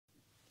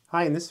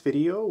Hi, in this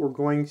video we're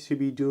going to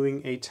be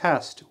doing a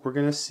test. We're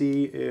going to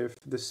see if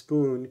the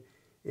spoon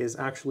is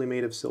actually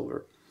made of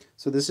silver.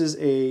 So this is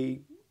a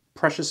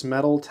precious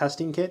metal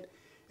testing kit.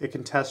 It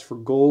can test for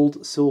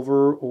gold,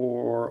 silver,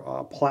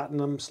 or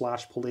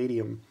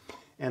platinum/palladium.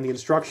 And the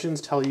instructions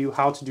tell you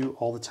how to do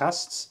all the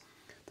tests.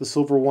 The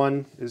silver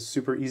one is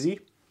super easy.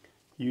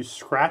 You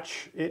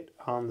scratch it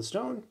on the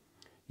stone,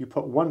 you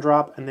put one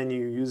drop, and then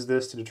you use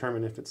this to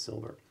determine if it's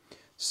silver.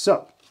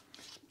 So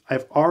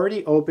I've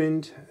already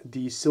opened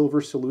the silver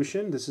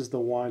solution. This is the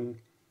one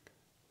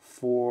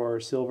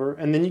for silver.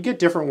 And then you get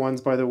different ones,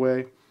 by the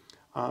way.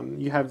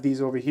 You have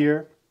these over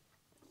here.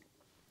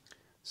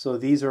 So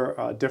these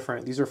are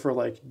different. These are for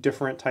like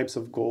different types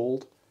of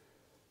gold.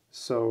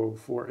 So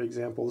for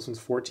example, this one's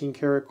 14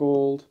 karat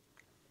gold.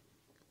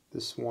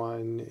 This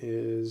one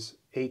is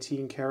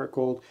 18 karat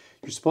gold.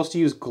 You're supposed to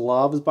use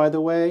gloves, by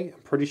the way.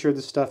 I'm pretty sure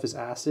this stuff is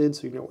acid,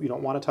 so you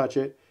don't want to touch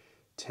it.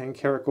 10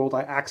 karat gold.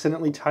 I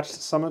accidentally touched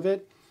some of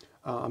it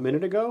a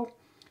minute ago.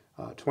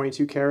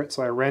 22 karat.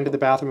 So I ran to the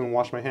bathroom and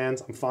washed my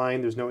hands. I'm fine.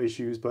 There's no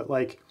issues. But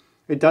like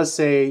it does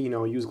say,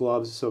 use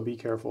gloves. So be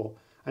careful.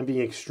 I'm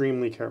being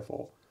extremely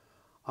careful.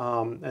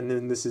 And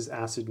then this is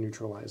acid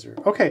neutralizer.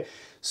 Okay.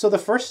 So the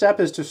first step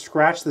is to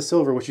scratch the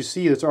silver, which you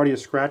see there's already a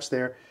scratch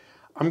there.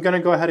 I'm going to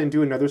go ahead and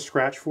do another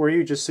scratch for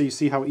you just so you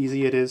see how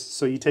easy it is.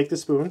 So you take the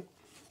spoon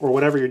or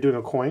whatever you're doing,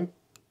 a coin.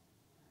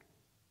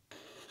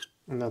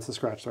 And that's the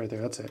scratch right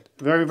there. That's it.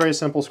 Very, very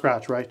simple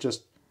scratch, right?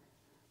 Just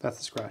that's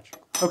the scratch.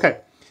 Okay.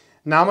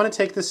 Now I'm going to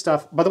take this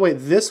stuff. By the way,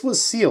 this was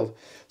sealed.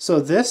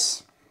 So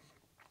this,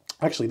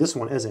 actually this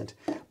one isn't,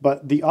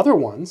 but the other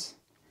ones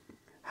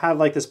have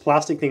like this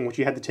plastic thing which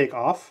you had to take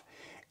off.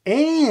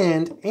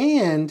 And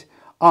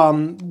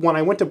when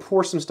I went to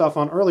pour some stuff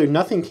on earlier,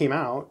 nothing came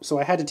out. So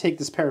I had to take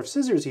this pair of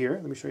scissors here.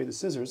 Let me show you the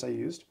scissors I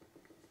used.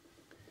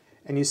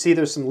 And you see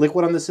there's some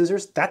liquid on the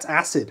scissors. That's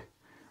acid,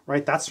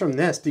 right? That's from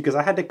this because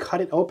I had to cut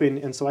it open.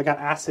 And so I got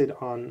acid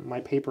on my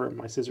paper and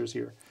my scissors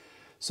here.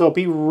 So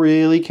be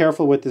really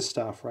careful with this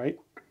stuff, right?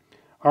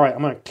 All right, I'm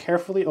going to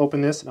carefully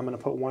open this and I'm going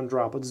to put one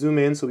drop. Let's zoom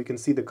in so we can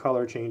see the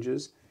color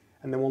changes.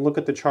 And then we'll look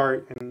at the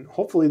chart and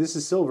hopefully this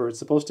is silver. It's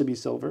supposed to be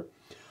silver.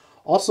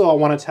 Also, I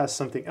want to test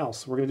something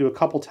else. We're going to do a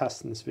couple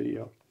tests in this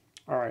video.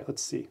 All right,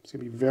 let's see. It's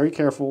going to be very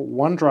careful.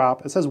 One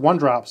drop. It says one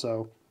drop,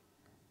 so.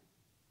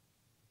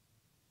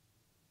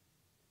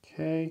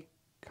 Okay,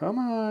 come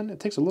on. It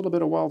takes a little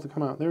bit of while to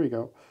come out. There we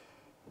go.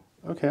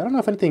 Okay, I don't know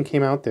if anything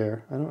came out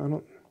there. I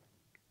don't.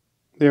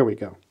 There we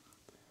go.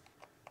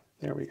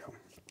 There we go.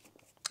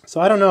 So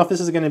I don't know if this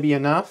is going to be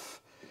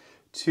enough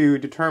to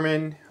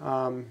determine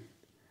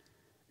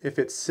if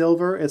it's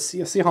silver. Let's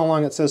see how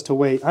long it says to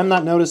wait. I'm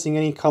not noticing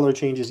any color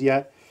changes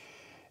yet.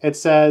 It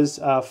says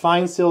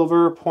fine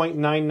silver,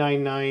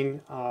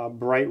 0.999,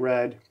 bright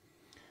red.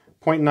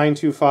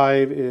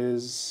 0.925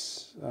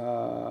 is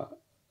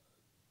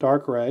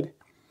dark red.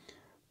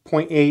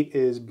 0.8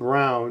 is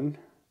brown.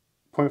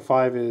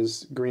 0.5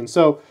 is green.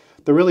 So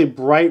the really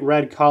bright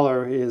red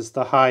color is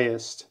the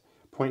highest,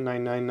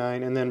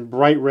 0.999. And then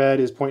bright red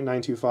is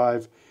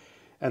 0.925.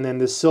 And then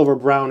this silver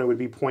brown, it would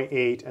be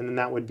 0.8. And then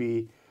that would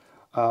be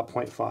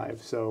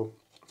 0.5. So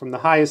from the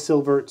highest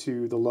silver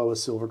to the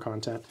lowest silver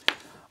content.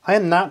 I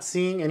am not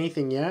seeing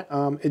anything yet.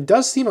 It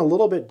does seem a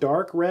little bit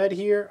dark red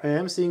here. I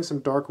am seeing some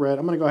dark red.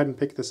 I'm going to go ahead and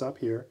pick this up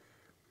here.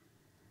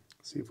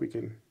 See if we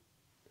can...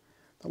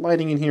 The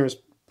lighting in here is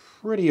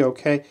pretty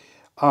okay.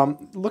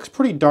 It looks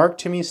pretty dark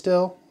to me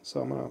still. So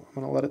I'm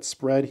gonna let it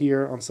spread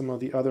here on some of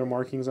the other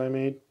markings I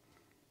made.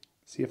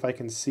 See if I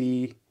can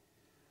see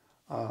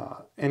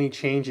any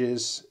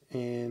changes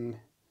in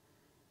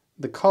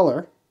the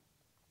color.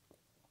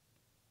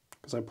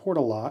 Because I poured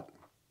a lot.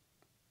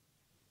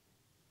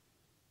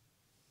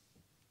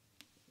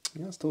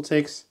 Yeah, it still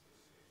takes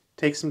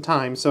some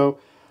time. So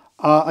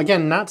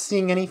again, not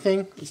seeing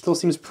anything. It still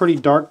seems pretty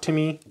dark to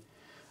me.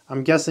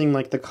 I'm guessing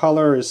like the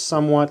color is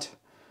somewhat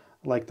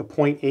like the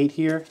 0.8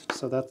 here.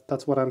 So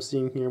that's what I'm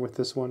seeing here with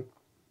this one.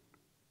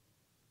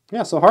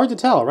 Yeah, so hard to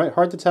tell, right?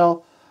 Hard to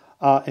tell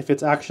if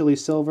it's actually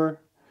silver.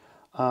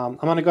 I'm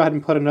going to go ahead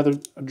and put another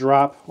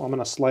drop. Well, I'm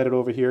going to slide it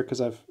over here because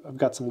I've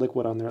got some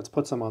liquid on there. Let's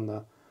put some on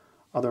the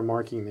other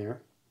marking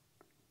there.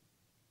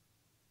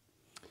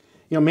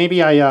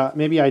 Maybe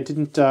I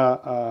didn't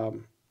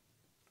do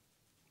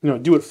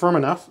it firm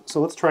enough.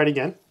 So let's try it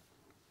again.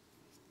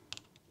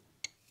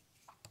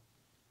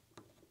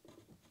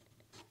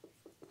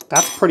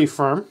 That's pretty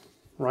firm,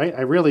 right?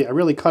 I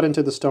really cut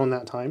into the stone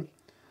that time.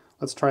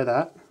 Let's try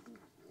that.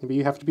 Maybe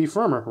you have to be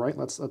firmer, right?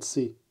 Let's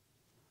see.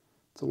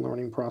 It's a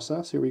learning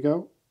process. Here we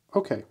go.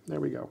 Okay, there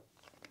we go.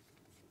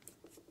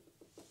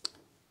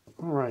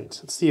 All right,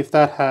 let's see if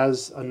that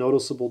has a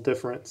noticeable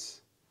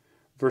difference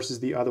versus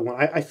the other one.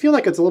 I feel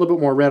like it's a little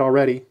bit more red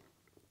already,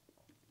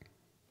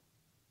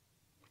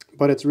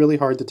 but it's really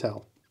hard to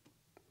tell.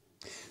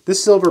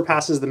 This silver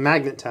passes the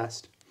magnet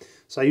test.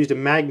 So I used a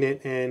magnet,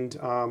 and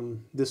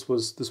this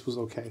was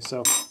okay.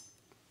 So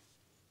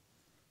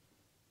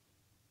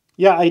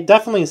yeah, I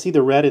definitely see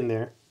the red in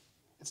there.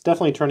 It's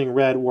definitely turning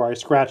red where I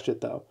scratched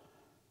it, though.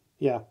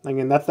 Yeah,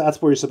 again, that's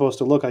where you're supposed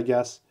to look, I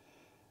guess.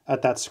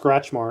 at that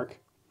scratch mark.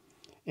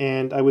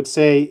 And I would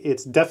say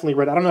it's definitely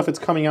red. I don't know if it's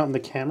coming out in the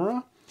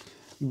camera,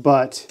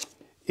 but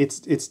it's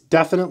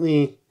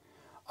definitely,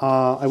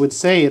 I would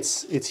say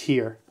it's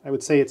here. I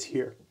would say it's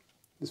here.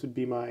 This would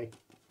be my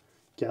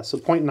guess. So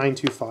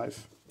 0.925.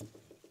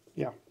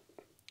 Yeah,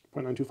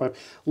 0.925.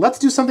 Let's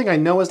do something I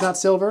know is not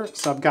silver.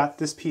 So I've got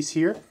this piece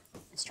here.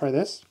 Let's try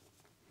this.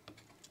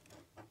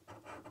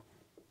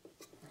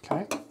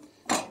 Okay.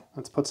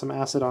 Let's put some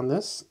acid on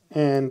this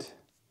and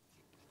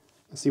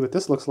let's see what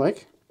this looks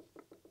like.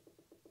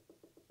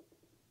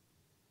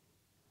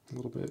 A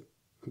little bit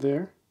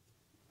there.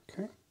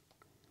 Okay.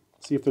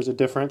 See if there's a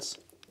difference.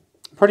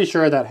 I'm pretty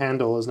sure that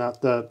handle is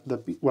not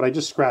what I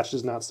just scratched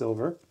is not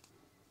silver.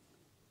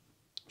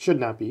 Should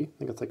not be. I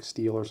think it's like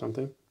steel or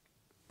something.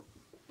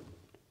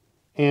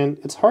 And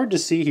it's hard to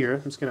see here.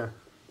 I'm just going to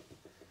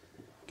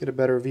get a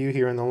better view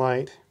here in the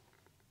light.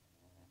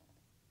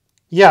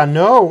 Yeah,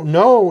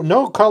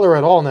 no color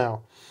at all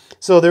now.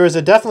 So there is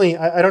a definitely,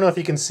 I don't know if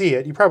you can see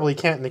it. You probably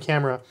can't in the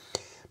camera.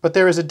 But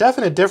there is a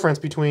definite difference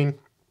between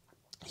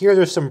here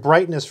there's some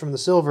brightness from the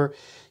silver.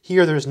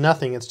 Here there's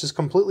nothing. It's just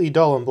completely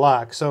dull and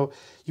black. So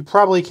you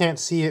probably can't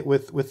see it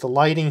with the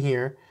lighting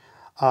here.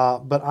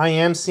 But I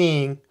am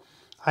seeing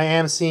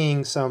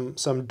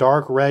some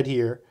dark red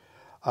here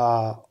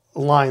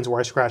lines where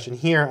I scratched. And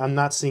here I'm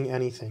not seeing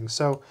anything.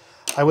 So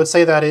I would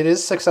say that it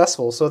is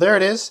successful. So there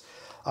it is.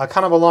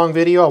 Kind of a long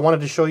video. I wanted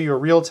to show you a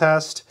real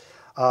test,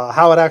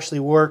 how it actually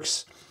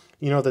works,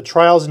 you know, the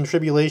trials and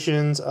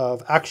tribulations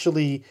of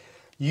actually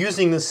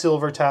using the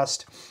silver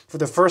test for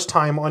the first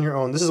time on your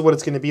own. This is what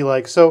it's going to be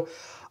like. So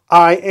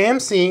I am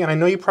seeing, and I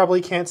know you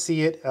probably can't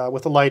see it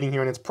with the lighting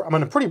here, and I'm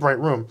in a pretty bright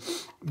room,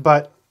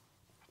 but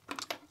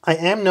I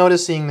am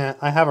noticing that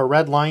I have a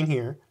red line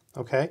here,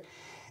 okay?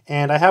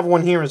 And I have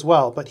one here as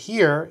well, but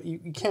here,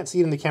 you can't see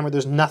it in the camera,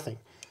 there's nothing.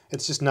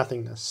 It's just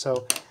nothingness.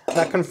 So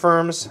that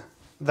confirms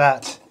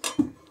that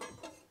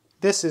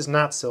this is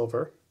not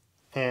silver,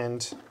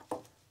 and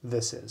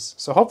this is.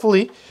 So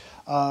hopefully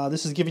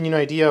this is giving you an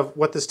idea of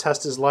what this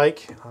test is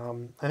like.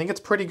 I think it's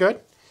pretty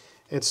good.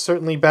 It's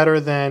certainly better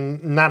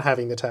than not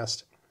having the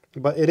test,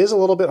 but it is a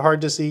little bit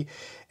hard to see.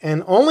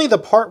 And only the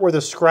part where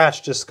the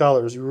scratch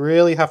discolors, you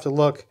really have to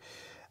look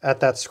at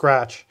that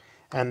scratch,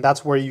 and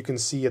that's where you can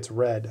see it's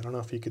red. I don't know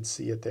if you could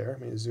see it there.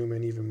 Let me zoom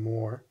in even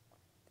more.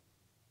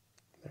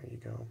 There you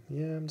go.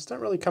 Yeah, it's not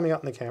really coming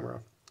out in the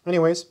camera.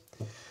 Anyways,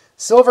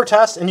 silver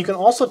test, and you can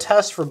also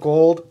test for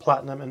gold,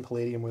 platinum, and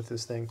palladium with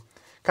this thing.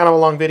 Kind of a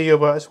long video,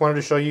 but I just wanted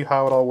to show you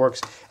how it all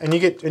works. And you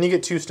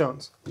get 2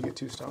 stones. You get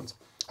 2 stones.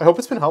 I hope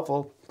it's been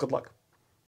helpful. Good luck.